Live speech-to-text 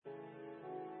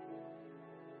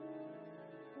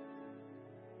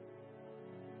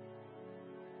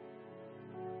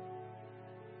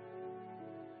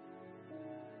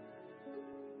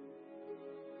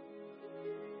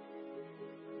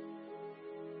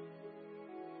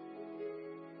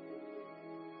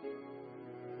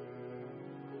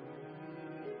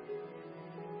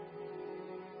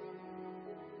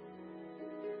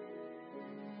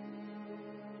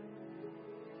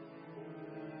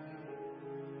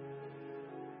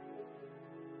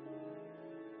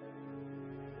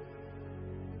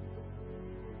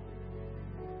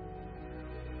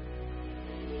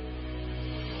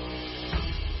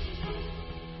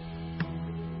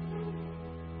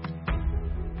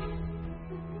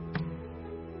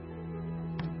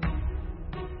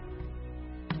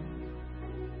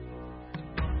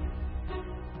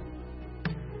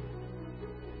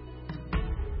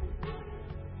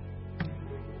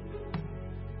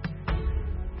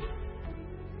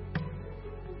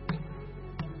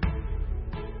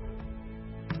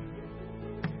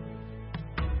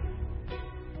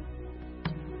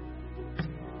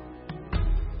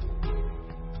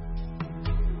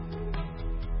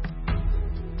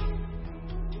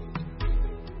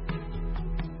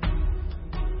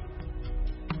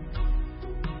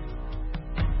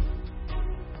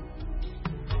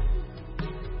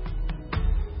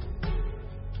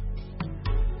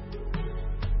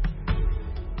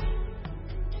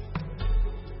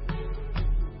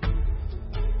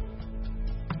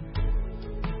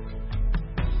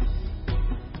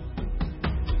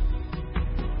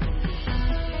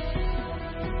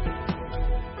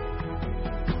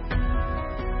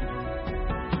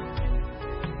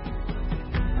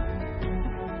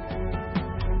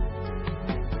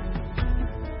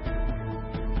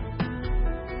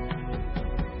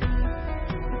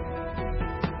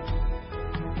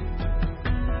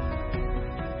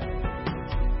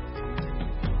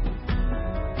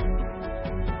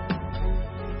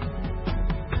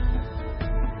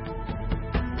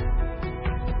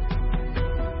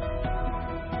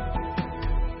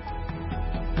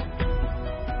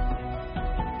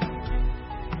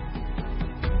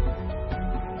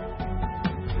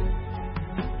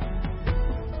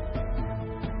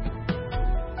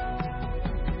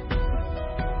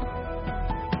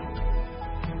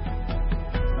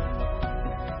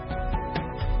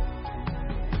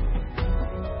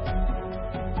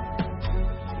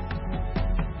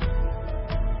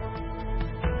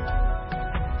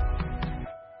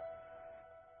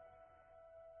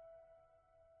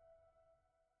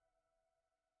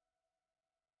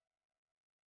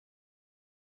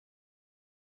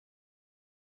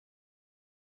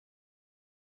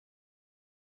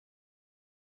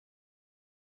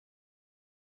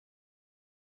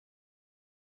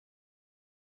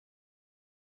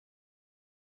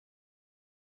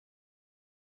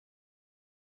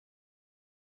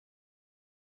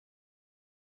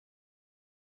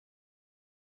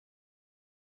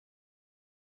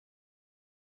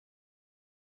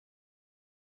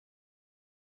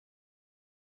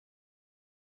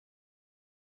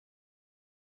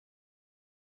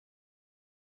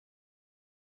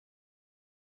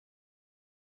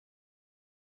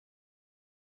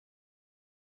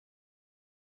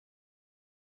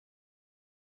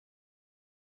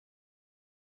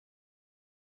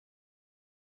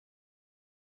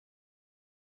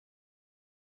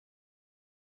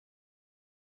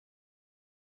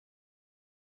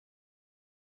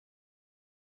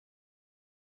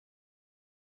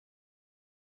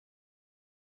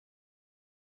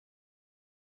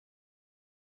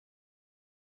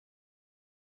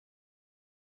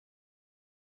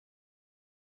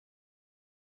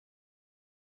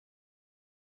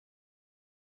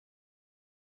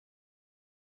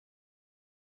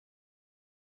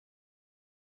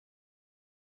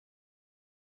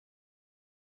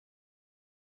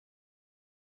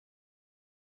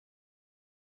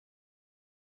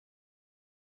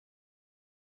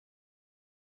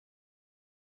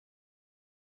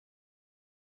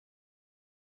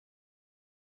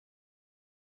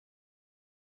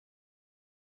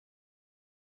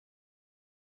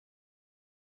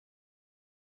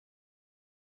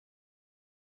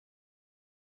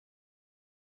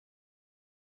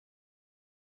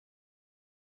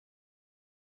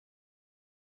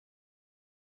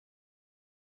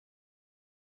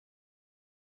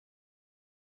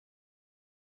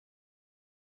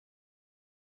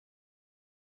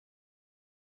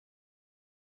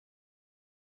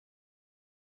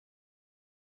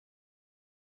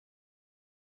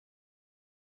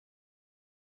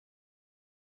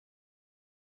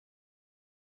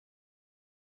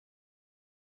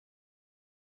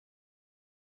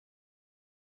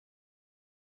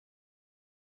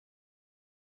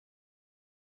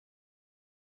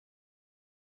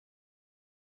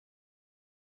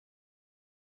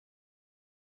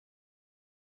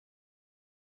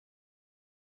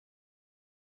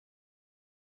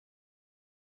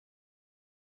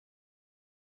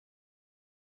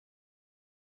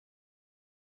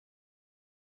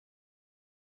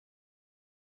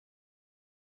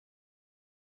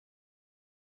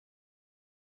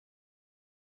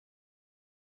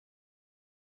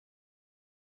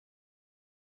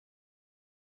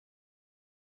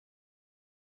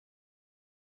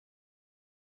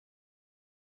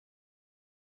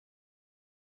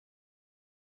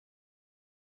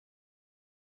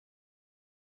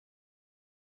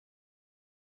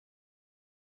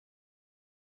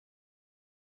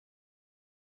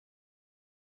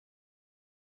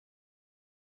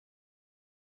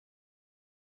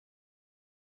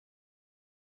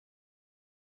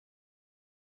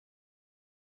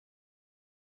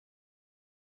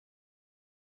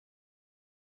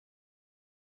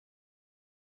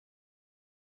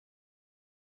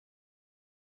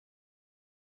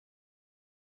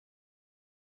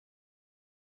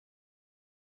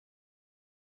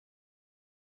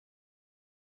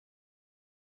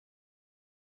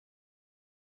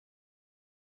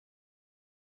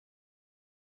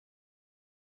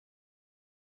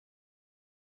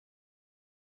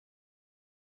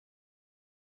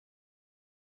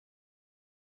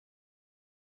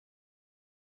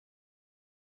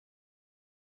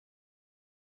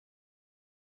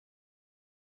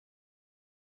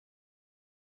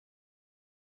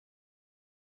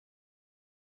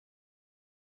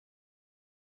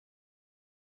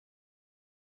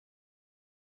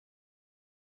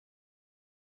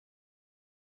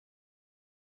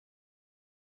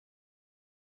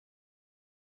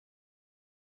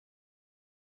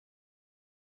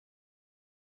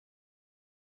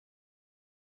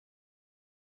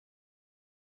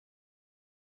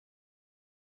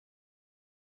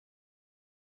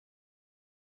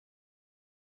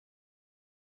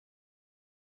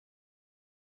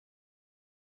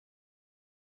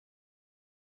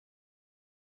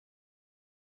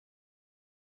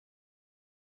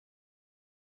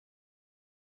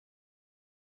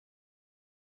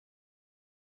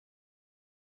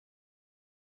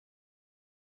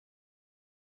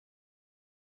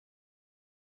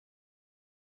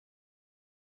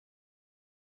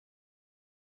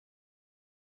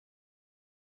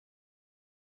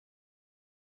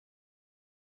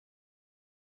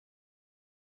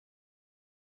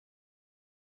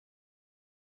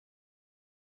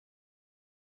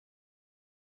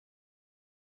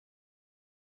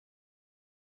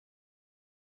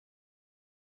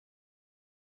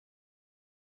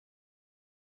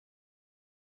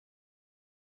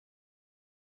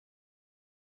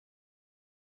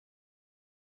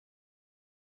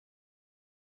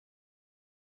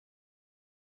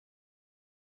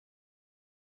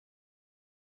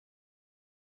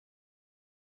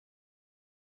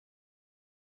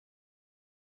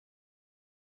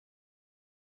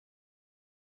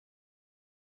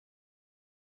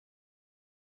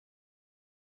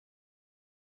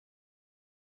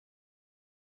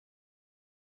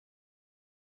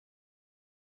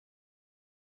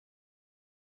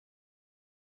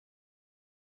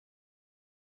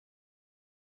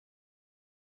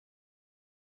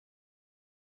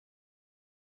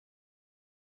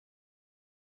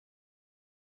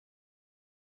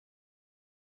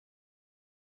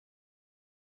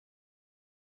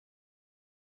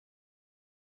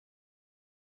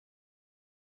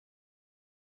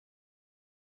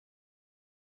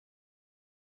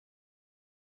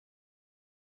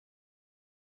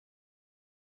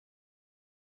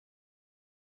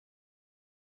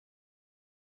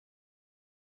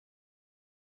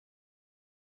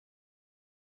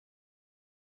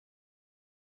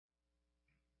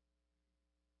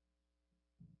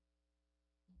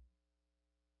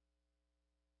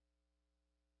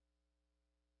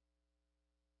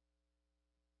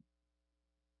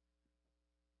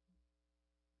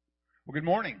Well, good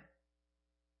morning.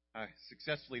 I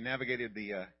successfully navigated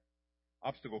the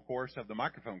obstacle course of the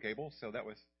microphone cable, so that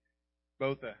was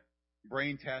both a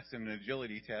brain test and an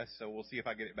agility test, so we'll see if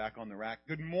I get it back on the rack.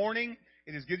 Good morning.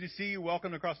 It is good to see you.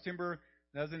 Welcome to Cross Timber.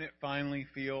 Doesn't it finally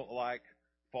feel like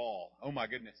fall? Oh, my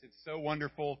goodness. It's so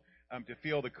wonderful to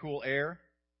feel the cool air.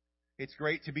 It's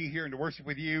great to be here and to worship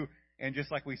with you, and just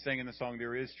like we sang in the song,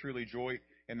 there is truly joy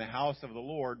in the house of the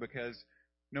Lord, because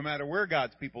no matter where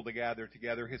God's people to gather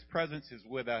together, His presence is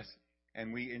with us,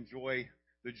 and we enjoy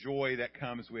the joy that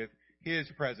comes with His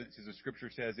presence. As the Scripture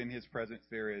says, in His presence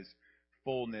there is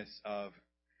fullness of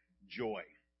joy.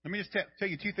 Let me just tell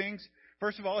you two things.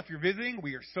 First of all, if you're visiting,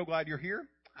 we are so glad you're here.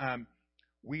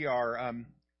 We are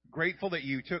grateful that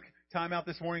you took time out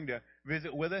this morning to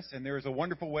visit with us, and there is a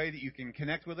wonderful way that you can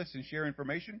connect with us and share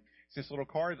information. It's this little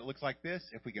card that looks like this.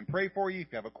 If we can pray for you, if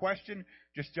you have a question,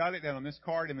 just jot it down on this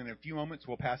card, and then in a few moments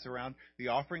we'll pass around the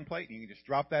offering plate, and you can just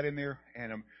drop that in there,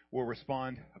 and we'll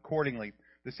respond accordingly.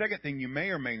 The second thing you may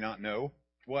or may not know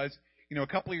was, a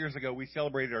couple of years ago we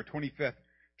celebrated our 25th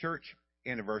church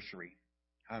anniversary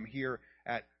here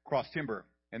at Cross Timber,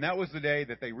 and that was the day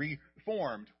that they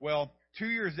reformed. Well, 2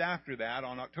 years after that,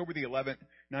 on October the 11th,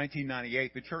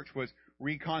 1998, the church was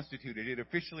reconstituted. It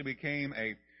officially became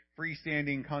a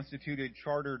freestanding, constituted,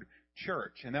 chartered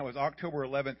church, and that was October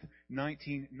 11th,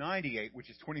 1998, which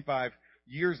is 25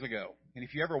 years ago. And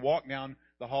if you ever walk down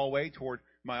the hallway toward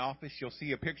my office, you'll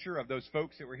see a picture of those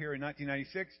folks that were here in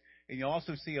 1996, and you'll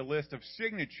also see a list of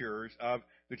signatures of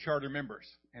the charter members.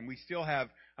 And we still have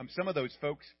some of those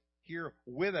folks here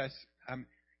with us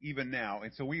even now.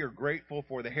 And so we are grateful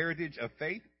for the heritage of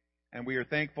faith, and we are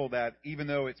thankful that even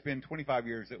though it's been 25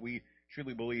 years, that we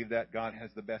truly believe that God has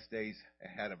the best days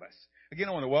ahead of us. Again,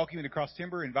 I want to welcome you to Cross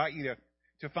Timber, invite you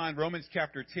to find Romans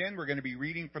chapter 10. We're going to be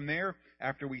reading from there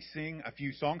after we sing a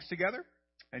few songs together,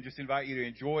 and just invite you to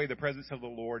enjoy the presence of the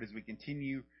Lord as we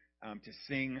continue to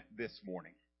sing this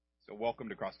morning. So welcome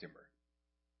to Cross Timber.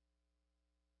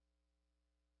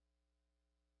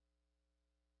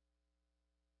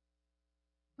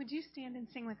 Would you stand and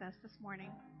sing with us this morning?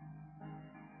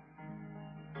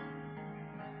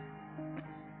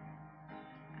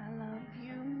 I love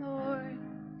you, Lord,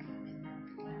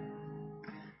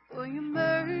 for your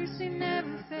mercy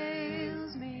never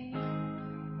fails me.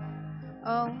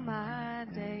 All my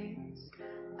days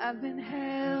I've been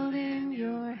held in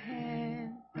your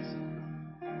hands.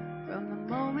 From the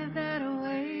moment that I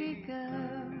wake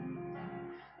up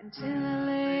until I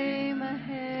lay my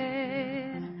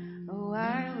head, oh,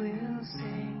 I will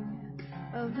sing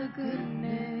of the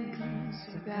goodness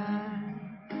of God.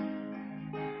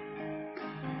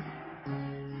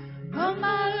 All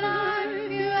my life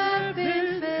you have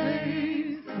been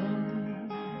faithful.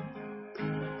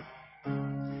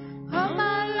 All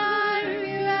my life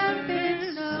you have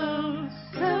been so,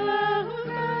 so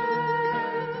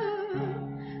good.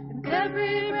 And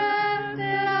every breath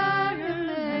that I am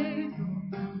able,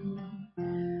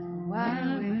 oh, I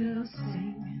will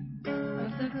sing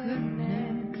of the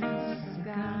goodness of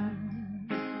God.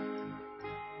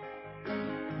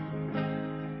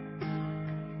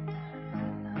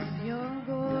 I love your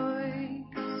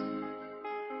voice.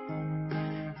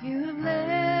 You have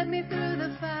led me through the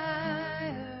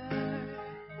fire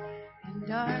and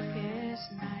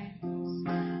darkest nights.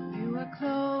 You are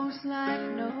close like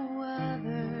no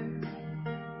other.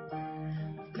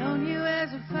 I've known you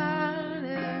as a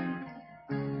father,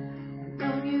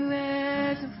 known you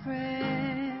as a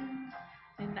friend,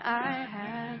 and I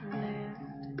have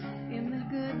lived in the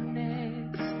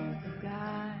goodness of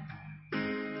God.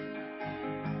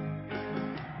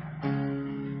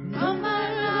 All my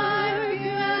life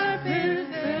you have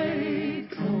been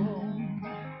faithful.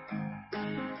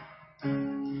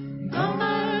 All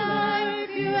my life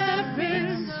you have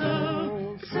been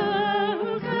so,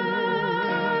 so good.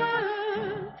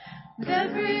 With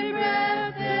every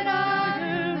breath that I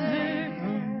am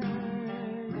able,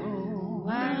 oh,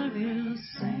 I will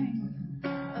sing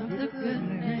of the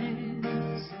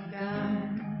goodness of God.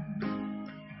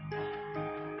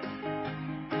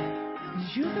 'Cause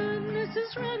your goodness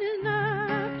is running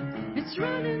after, it's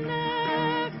running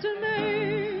after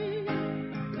me.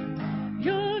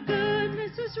 Your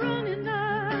goodness is running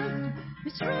after,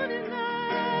 it's running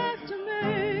after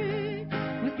me.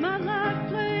 With my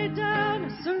life laid down, I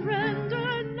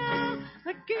surrender now.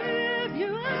 I give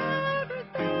you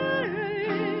everything.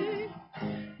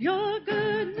 Your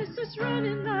goodness is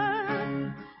running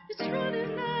after, it's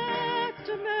running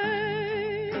after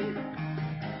me.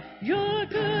 Your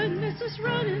goodness is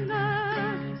running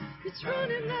after, it's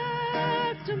running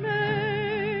after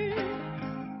me.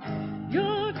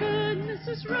 Your goodness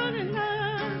is running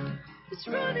after, it's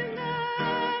running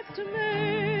after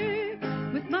me.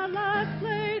 With my life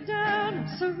laid down,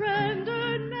 I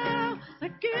surrender now. I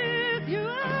give you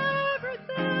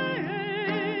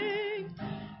everything.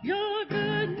 Your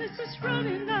goodness is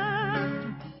running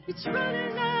after, it's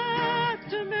running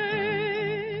after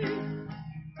me.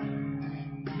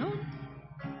 No.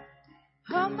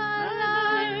 All my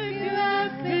life you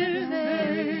have been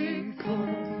faithful.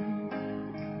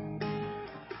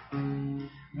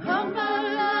 All my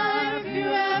life you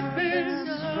have been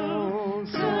so,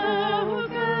 so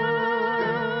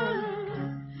good.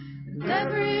 And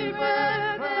every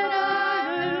breath that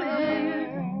I am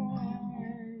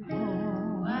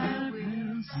able, I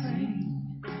will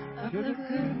sing of the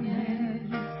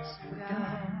goodness of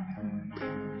God.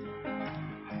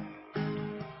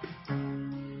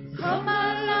 All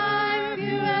my life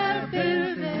you have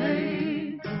been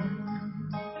faithful.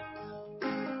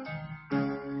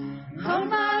 All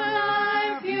my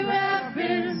life you have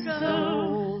been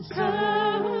so,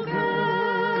 so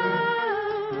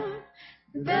good.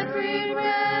 With every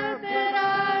breath that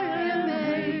I am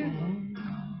able,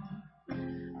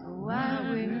 oh, I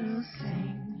will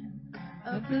sing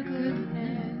of the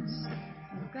goodness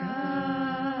of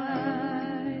God.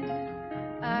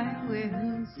 I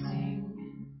will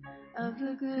sing of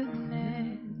the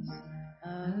goodness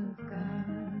of God.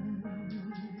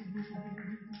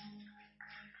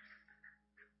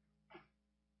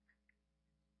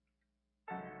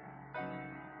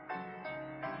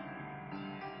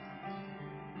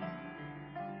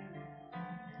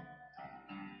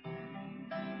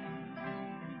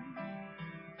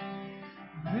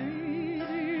 Great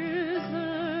is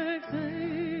thy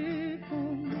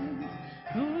faithfulness,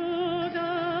 Lord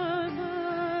God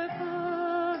my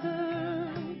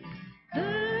Father.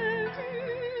 There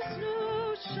is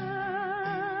no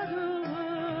shadow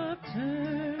of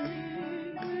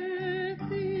turning with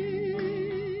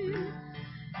thee.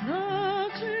 Thou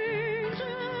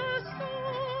changest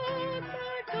not,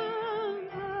 thy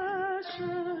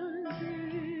compassion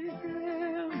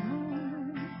fail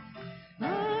not.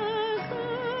 As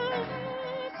thou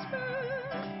hast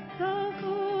been, thou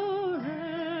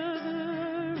forever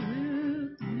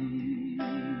wilt be.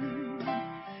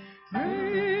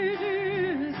 Great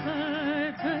is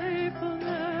thy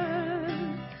faithfulness.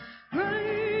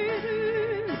 Great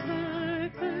is thy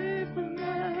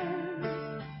faithfulness.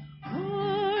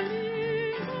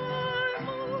 Morning by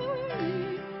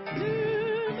morning,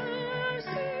 new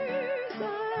mercies I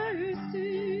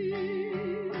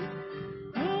see.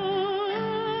 All I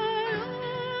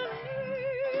have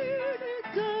needed,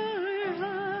 thy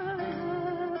hand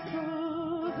hath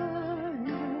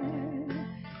provided.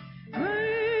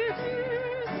 Great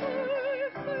is thy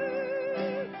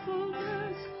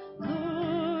faithfulness,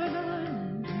 Lord,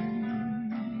 unto me.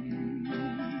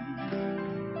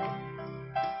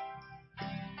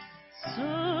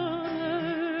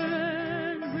 Summer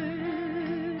and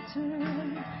winter,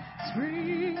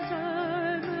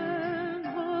 springtime and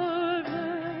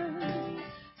harvest,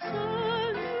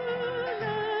 sun, moon,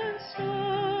 and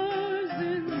stars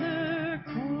in their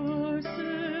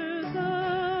courses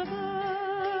above,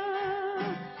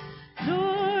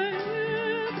 join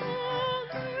with all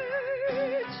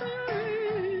nature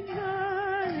in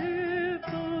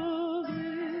manifold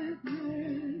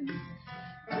witness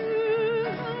to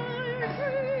thy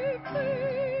great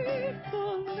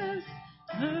faithfulness,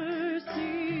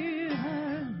 mercy,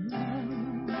 and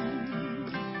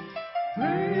love.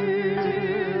 Great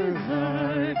is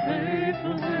thy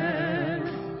faithfulness.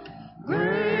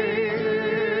 Great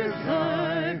is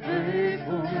thy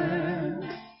faithfulness.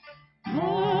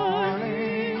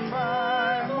 Morning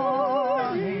by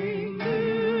morning,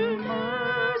 new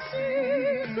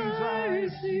mercies I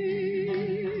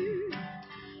see.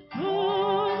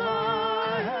 All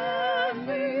I have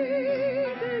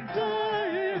needed, thy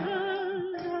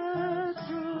hand hath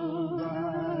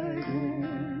provided.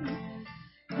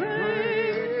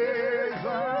 Great is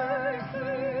thy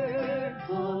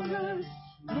faithfulness,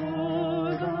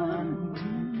 Lord, unto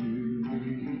me.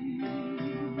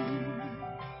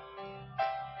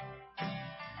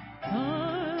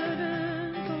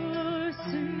 Pardon for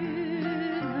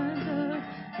sin and the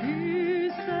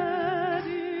peace that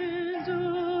endureth.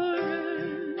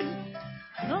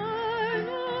 Thine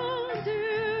own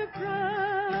dear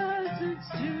presence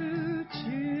to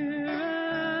cheer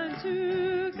and to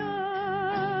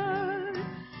guide.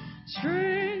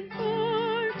 Strength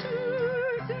for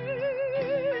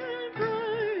today and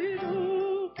bright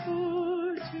hope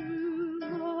for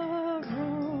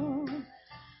tomorrow.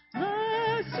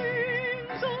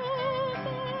 Blessings all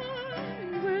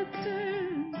mine with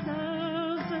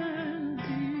 10,000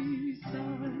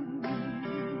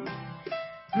 beside.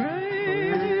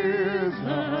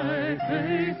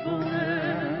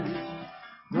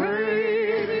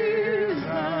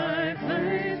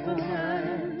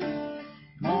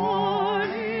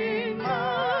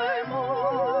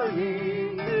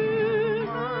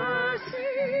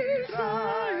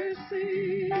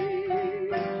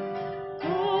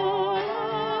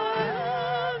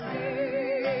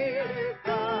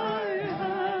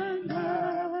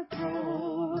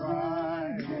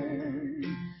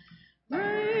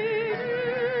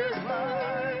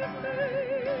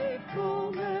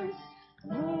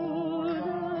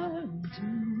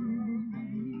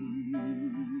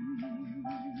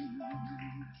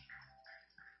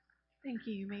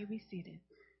 Thank you. You may be seated.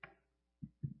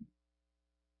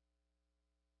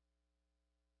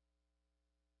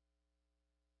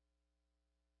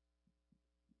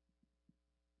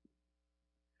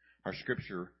 Our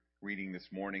scripture reading this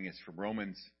morning is from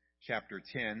Romans chapter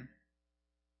 10.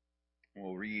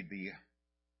 We'll read the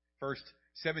first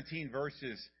 17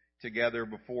 verses together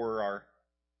before our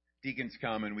deacons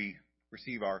come and we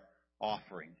receive our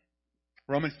offering.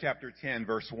 Romans chapter 10,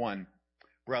 verse 1.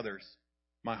 Brothers,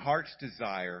 my heart's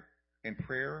desire and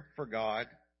prayer to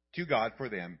God for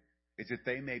them is that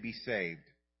they may be saved.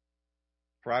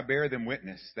 For I bear them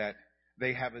witness that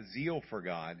they have a zeal for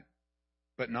God,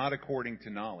 but not according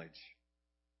to knowledge.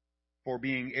 For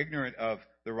being ignorant of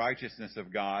the righteousness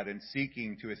of God and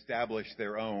seeking to establish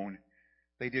their own,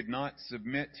 they did not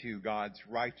submit to God's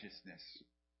righteousness.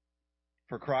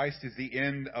 For Christ is the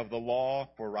end of the law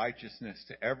for righteousness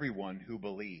to everyone who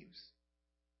believes.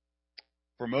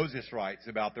 For Moses writes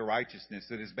about the righteousness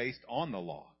that is based on the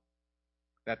law,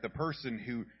 that the person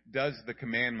who does the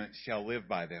commandments shall live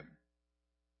by them.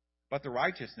 But the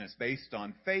righteousness based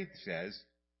on faith says,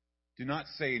 do not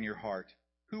say in your heart,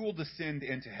 who will descend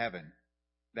into heaven?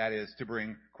 That is, to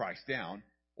bring Christ down.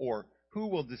 Or, who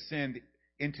will descend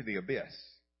into the abyss?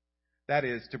 That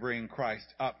is, to bring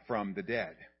Christ up from the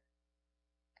dead.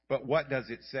 But what does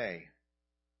it say?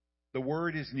 The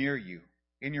word is near you,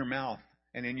 in your mouth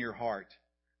and in your heart.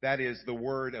 That is the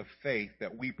word of faith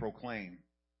that we proclaim.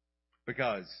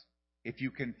 Because if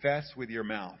you confess with your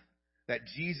mouth that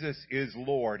Jesus is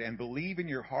Lord and believe in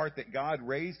your heart that God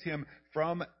raised him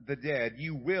from the dead,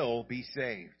 you will be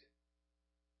saved.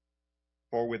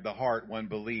 For with the heart one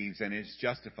believes and is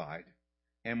justified,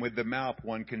 and with the mouth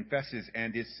one confesses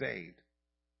and is saved.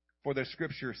 For the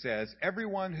scripture says,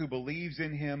 everyone who believes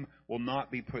in him will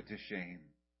not be put to shame.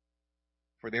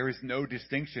 For there is no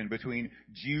distinction between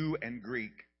Jew and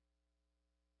Greek.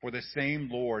 For the same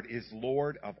Lord is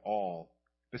Lord of all,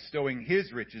 bestowing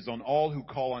his riches on all who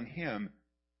call on him.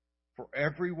 For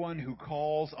everyone who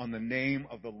calls on the name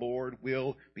of the Lord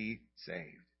will be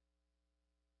saved.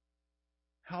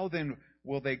 How then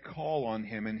will they call on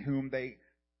him in whom they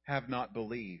have not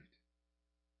believed?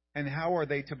 And how are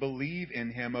they to believe in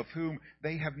him of whom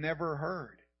they have never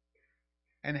heard?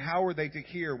 And how are they to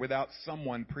hear without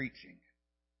someone preaching?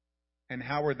 And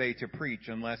how are they to preach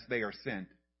unless they are sent?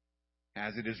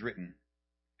 As it is written,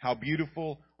 how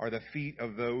beautiful are the feet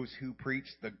of those who preach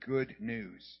the good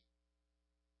news.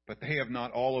 But they have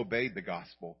not all obeyed the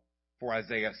gospel. For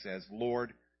Isaiah says,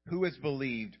 Lord, who has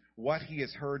believed what he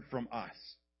has heard from us?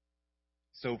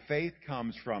 So faith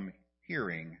comes from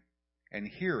hearing, and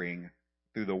hearing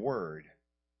through the word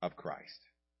of Christ.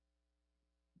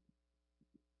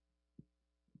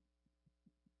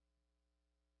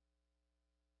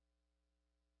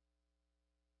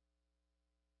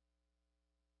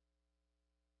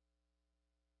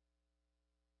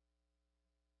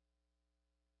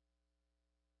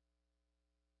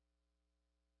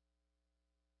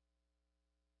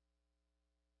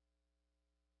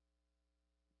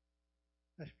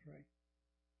 Let's pray.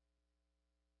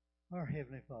 Our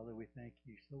Heavenly Father, we thank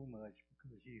you so much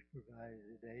because you've provided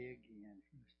a day again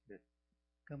for us to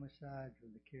come aside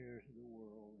from the cares of the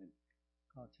world and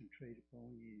concentrate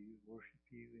upon you, worship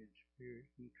you in spirit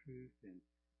and truth, and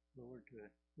Lord, to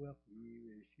welcome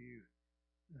you as you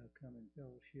come in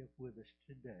fellowship with us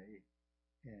today.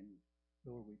 And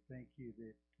Lord, we thank you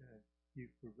that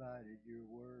you've provided your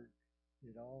word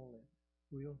that all that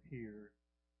will hear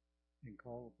and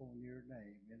call upon your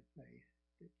name in faith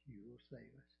that you will save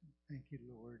us. And thank you,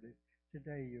 Lord, that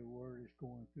today your word is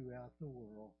going throughout the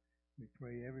world. We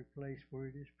pray every place where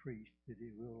it is preached that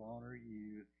it will honor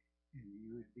you and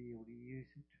you would be able to use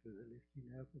it for the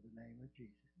lifting up of the name of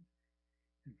Jesus.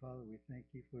 And Father, we thank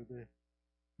you for the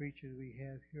preacher we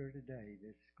have here today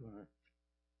that's going to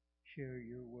share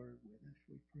your word with us.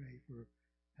 We pray for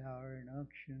power and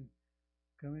unction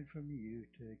coming from you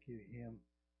to give him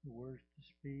the words to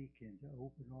speak and to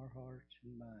open our hearts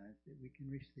and minds that we can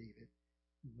receive it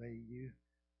the way you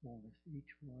want us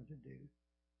each one to do.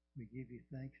 We give you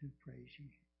thanks and praise you.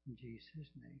 In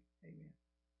Jesus' name, amen.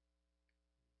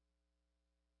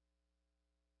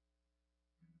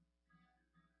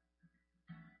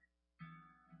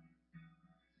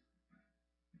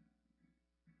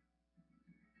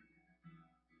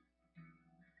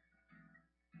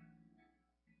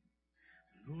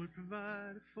 Lord,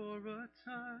 provide for a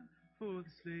time for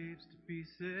the slaves to be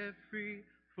set free,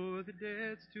 for the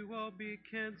debts to all be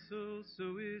canceled,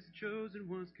 so his chosen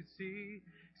ones could see.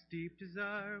 His deep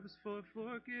desire was for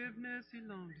forgiveness, he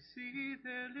longed to see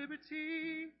their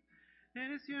liberty,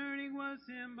 and his yearning was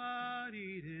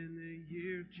embodied in the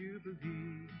year of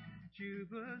Jubilee.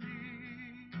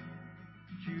 Jubilee,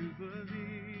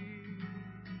 Jubilee.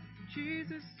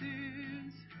 Jesus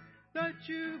is the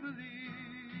Jubilee.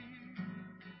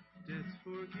 Debts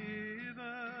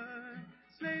forgiven,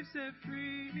 slaves set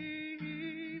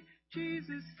free.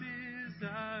 Jesus is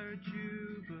our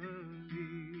Jubilee.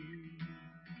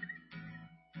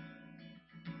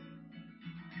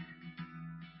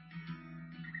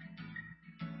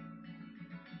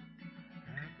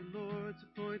 At the Lord's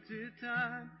appointed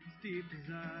time, Steve's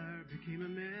desire became a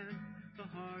man. The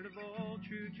heart of all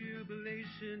true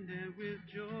jubilation, and with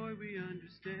joy we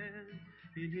understand.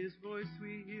 In his voice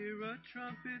we hear a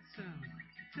trumpet sound.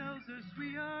 He tells us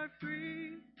we are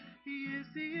free. He is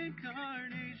the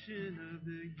incarnation of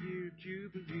the year of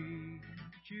Jubilee.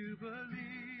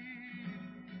 Jubilee,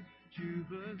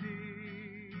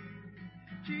 Jubilee.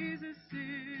 Jesus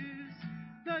is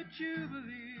the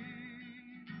Jubilee.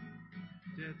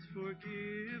 Debts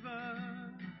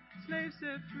forgiven, slaves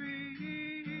set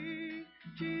free.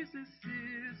 Jesus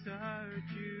is our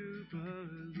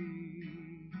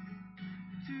Jubilee.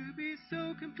 To be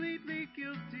so completely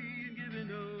guilty and given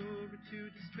over to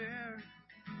despair.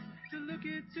 To look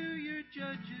into your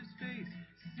judge's face,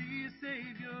 see a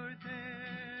Savior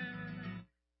there.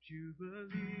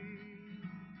 Jubilee,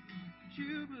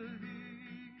 Jubilee.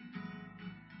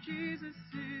 Jesus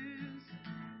is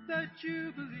the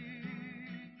Jubilee.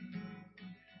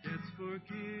 Debts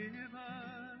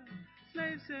forgiven,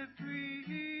 slaves set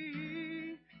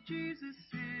free. Jesus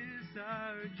is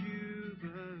our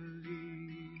Jubilee.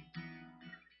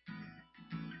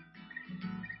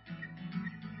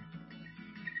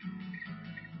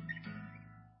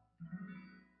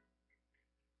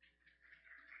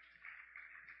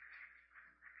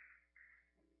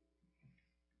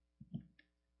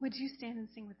 Would you stand and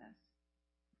sing with us?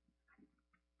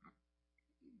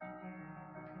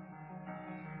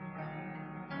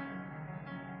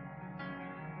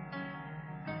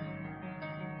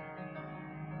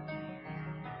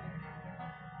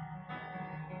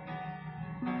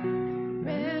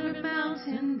 Red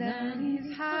mountain that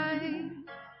is high,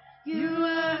 you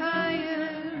are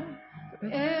higher. For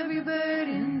every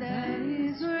burden that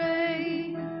is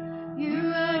great,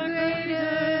 you are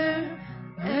greater.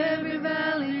 Every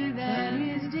valley that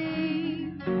is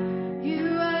deep,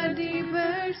 you are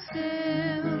deeper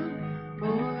still,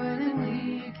 more than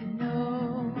we can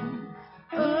know.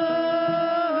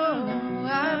 Oh,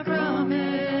 our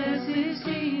promise is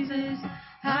Jesus,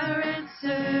 our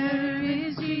answer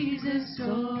is Jesus.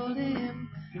 All to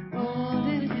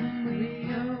Him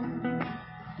we owe.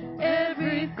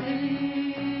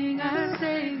 Everything, our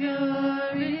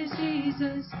Savior is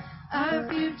Jesus, our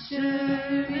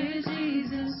future is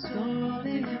Jesus. All to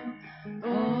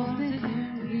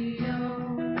Him we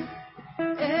owe.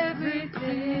 Everything,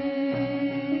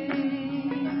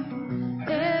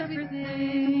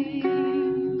 everything,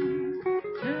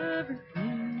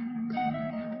 everything.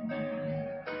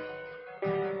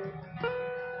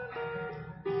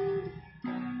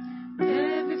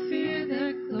 Every fear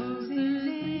that closes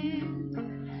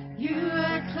in, you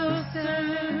are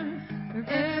closer. For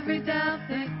every doubt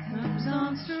that comes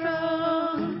on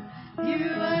strong, you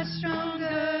are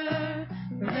stronger.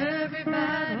 For every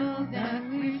battle that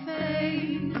we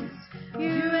face,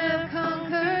 you have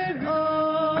conquered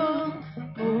all,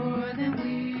 more than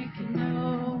we can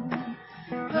know.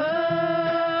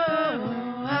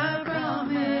 Oh, our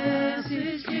promise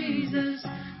is Jesus,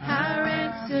 our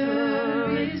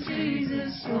answer is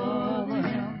Jesus. All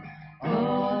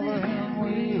to Him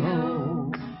we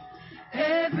owe.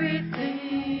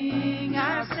 Everything,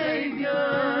 our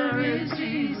Savior is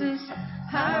Jesus,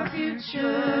 our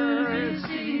future is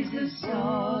Jesus.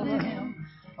 All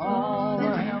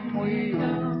to Him we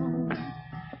owe.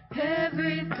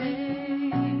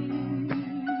 Everything.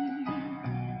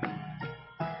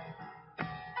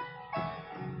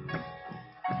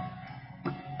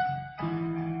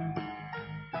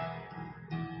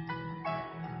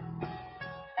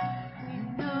 We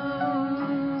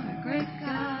know a great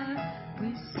God,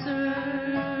 we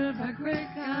serve a great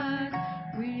God,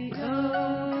 we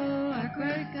owe a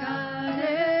great God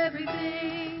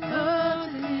everything. All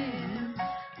to Him.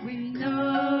 We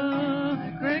know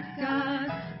a great God,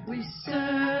 we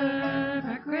serve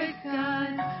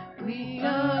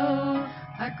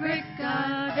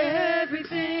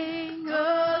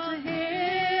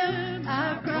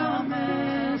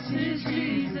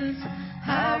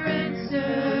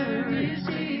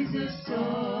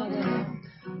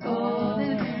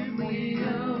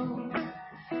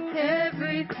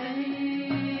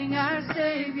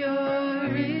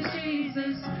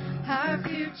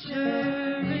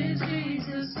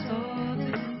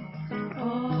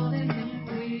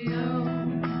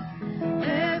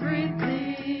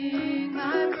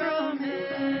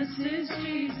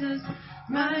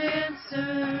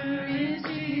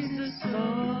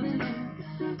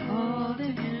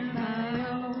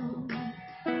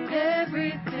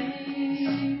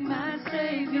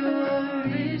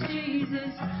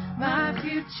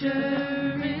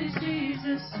cherish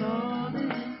Jesus, all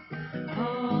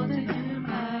to Him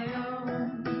I owe.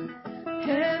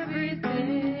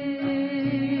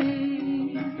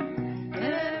 Everything,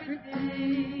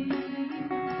 everything,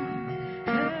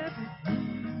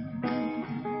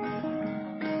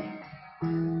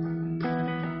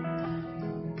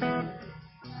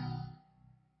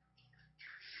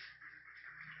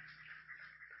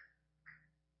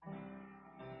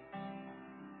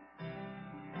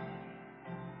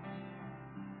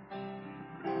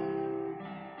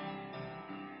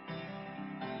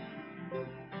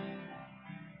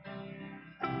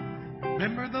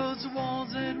 Remember those walls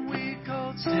that we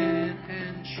called sin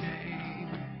and shame?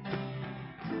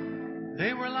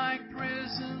 They were like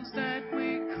prisons that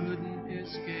we couldn't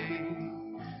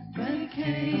escape. but He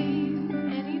came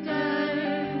and He died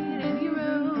and He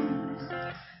rose.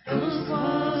 Those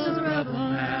walls of rubble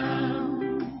now.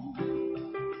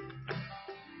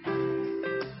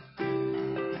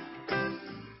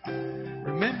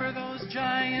 Remember those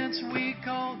giants we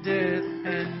called death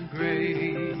and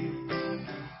grave?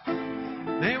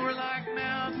 They were like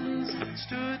mountains that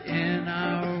stood in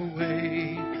our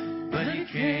way. But He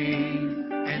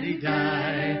came and He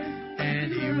died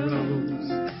and He rose.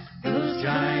 Those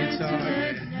giants are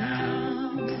dead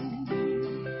now.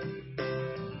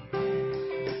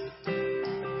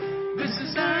 This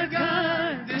is our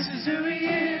God. This is who He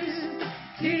is.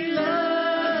 He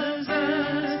loves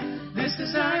us. This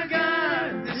is our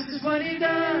God. This is what He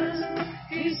does.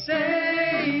 He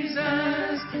saves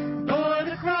us. For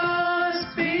the cross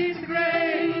beats the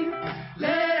grave.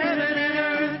 Let heaven and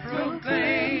earth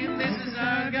proclaim. This is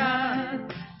our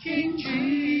God, King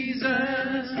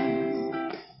Jesus.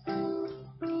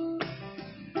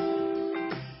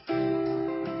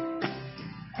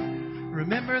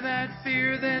 Remember that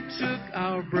fear that took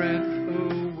our breath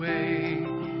away.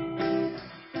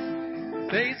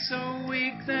 Faith so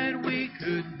weak that we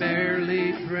could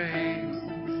barely pray.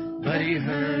 But He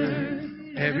heard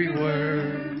every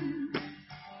word,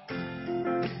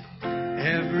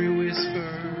 every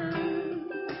whisper.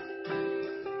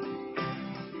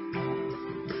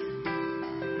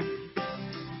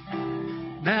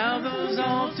 Now those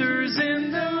altars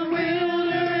in the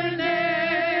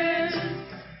wilderness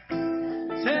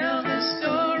tell the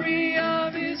story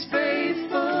of His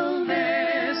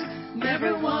faithfulness.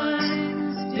 Never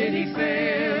once did He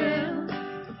fail,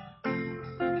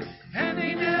 and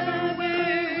He never will.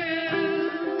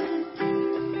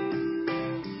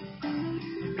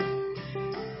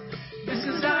 This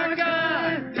is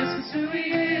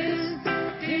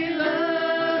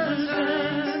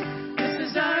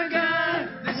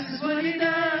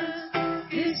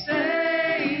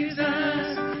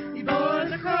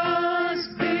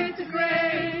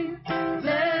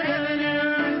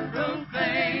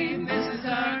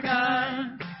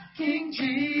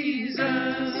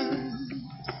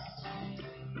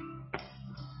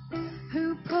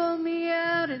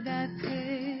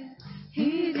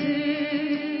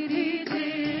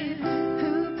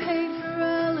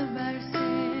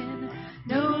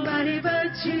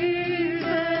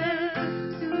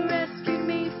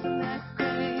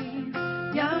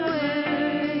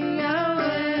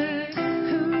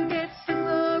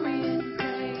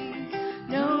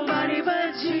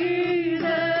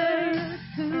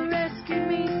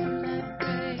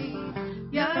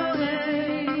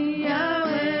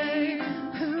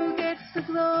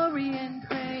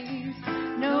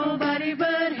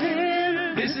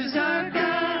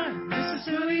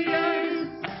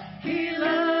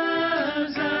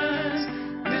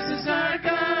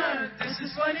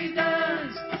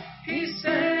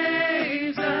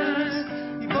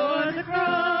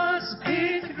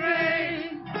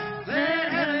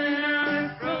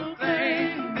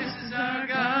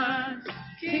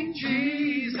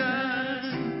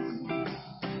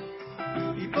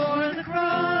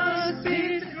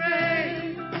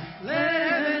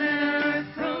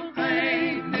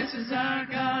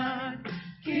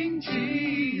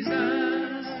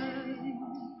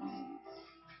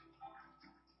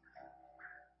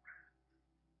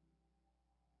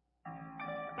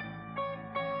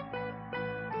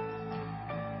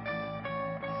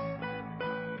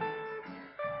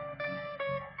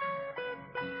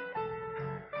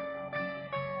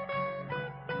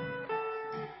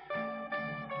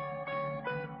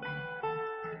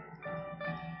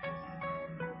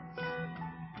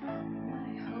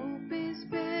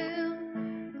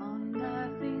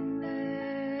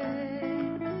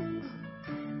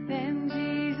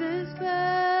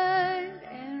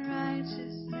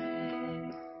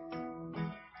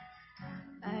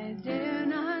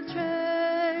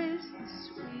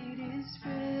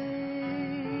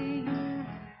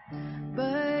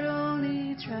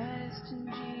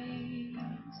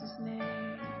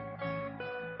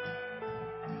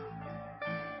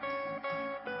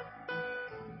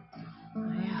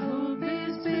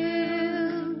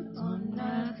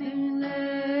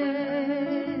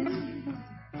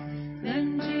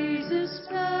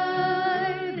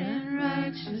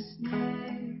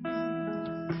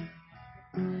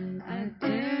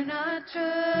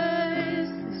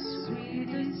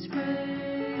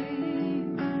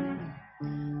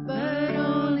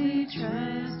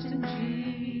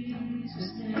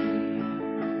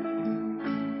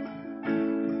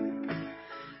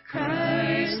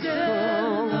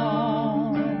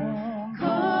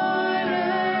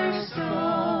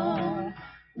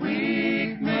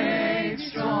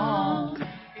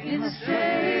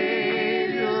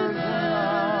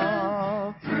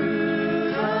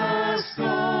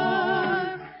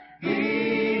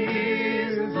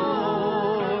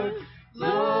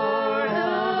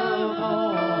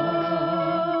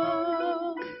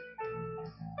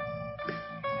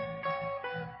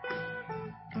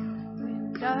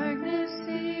darkness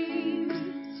seems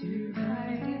to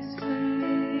hide His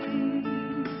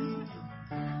face.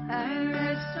 I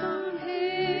rest on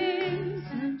His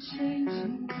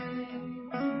unchanging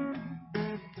grace.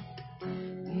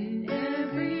 In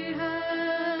every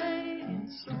high and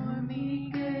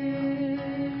stormy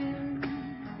gale,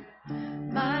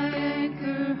 my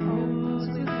anchor holds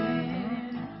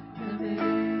within the veil.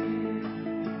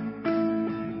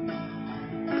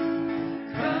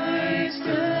 Christ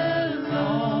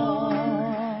alone,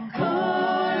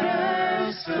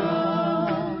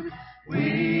 cornerstone,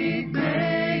 weak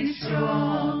made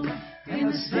strong in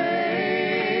the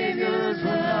Savior's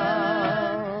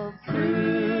love.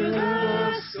 Through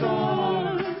the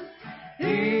storm, He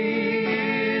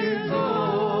is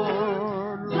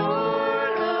Lord,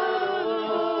 Lord of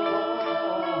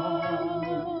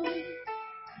all.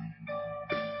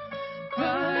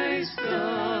 Christ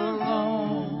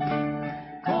alone,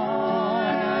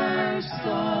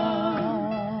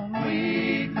 cornerstone,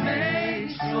 weak made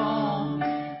strong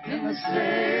in the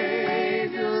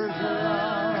Savior's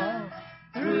love.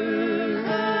 Through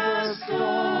the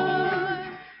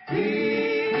storm, He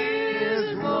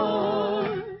is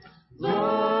Lord,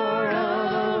 Lord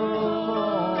of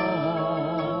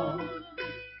all.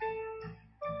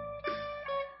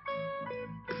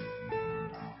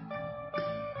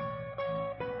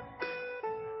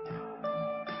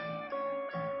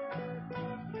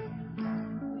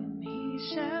 When He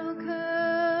shall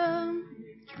come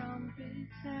with trumpet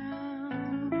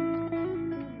sound,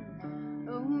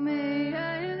 oh, may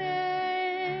I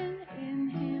then in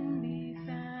Him be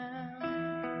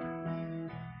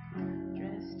found,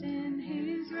 dressed in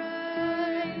His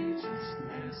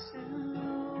righteousness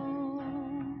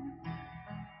alone.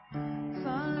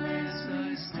 Faultless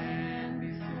we stand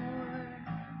before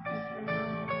the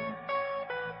throne.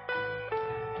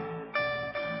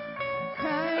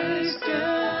 Christ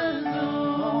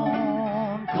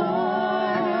alone,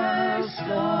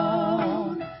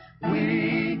 cornerstone,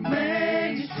 weak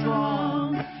made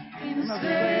strong in the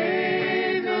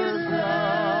Savior's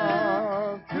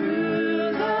love.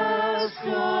 Through the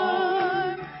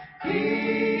storm,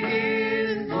 He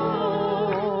is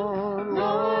Lord,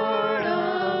 Lord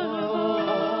of all.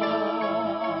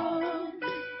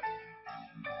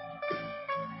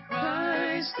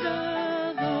 Christ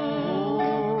alone,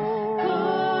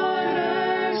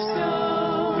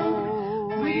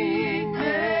 cornerstone, weak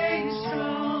made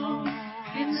strong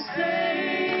in the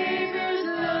Savior's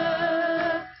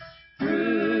love.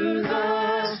 Through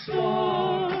the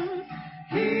storm,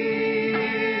 He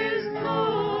is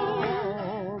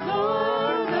Lord,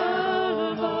 Lord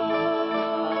of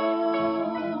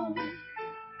all.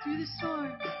 Through the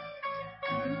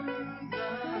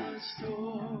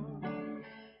storm,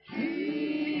 He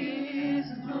is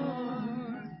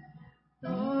Lord,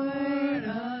 Lord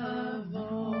of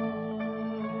all.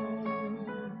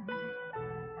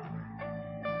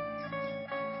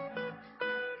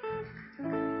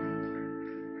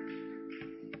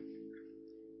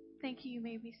 Thank you. You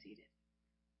may be seated.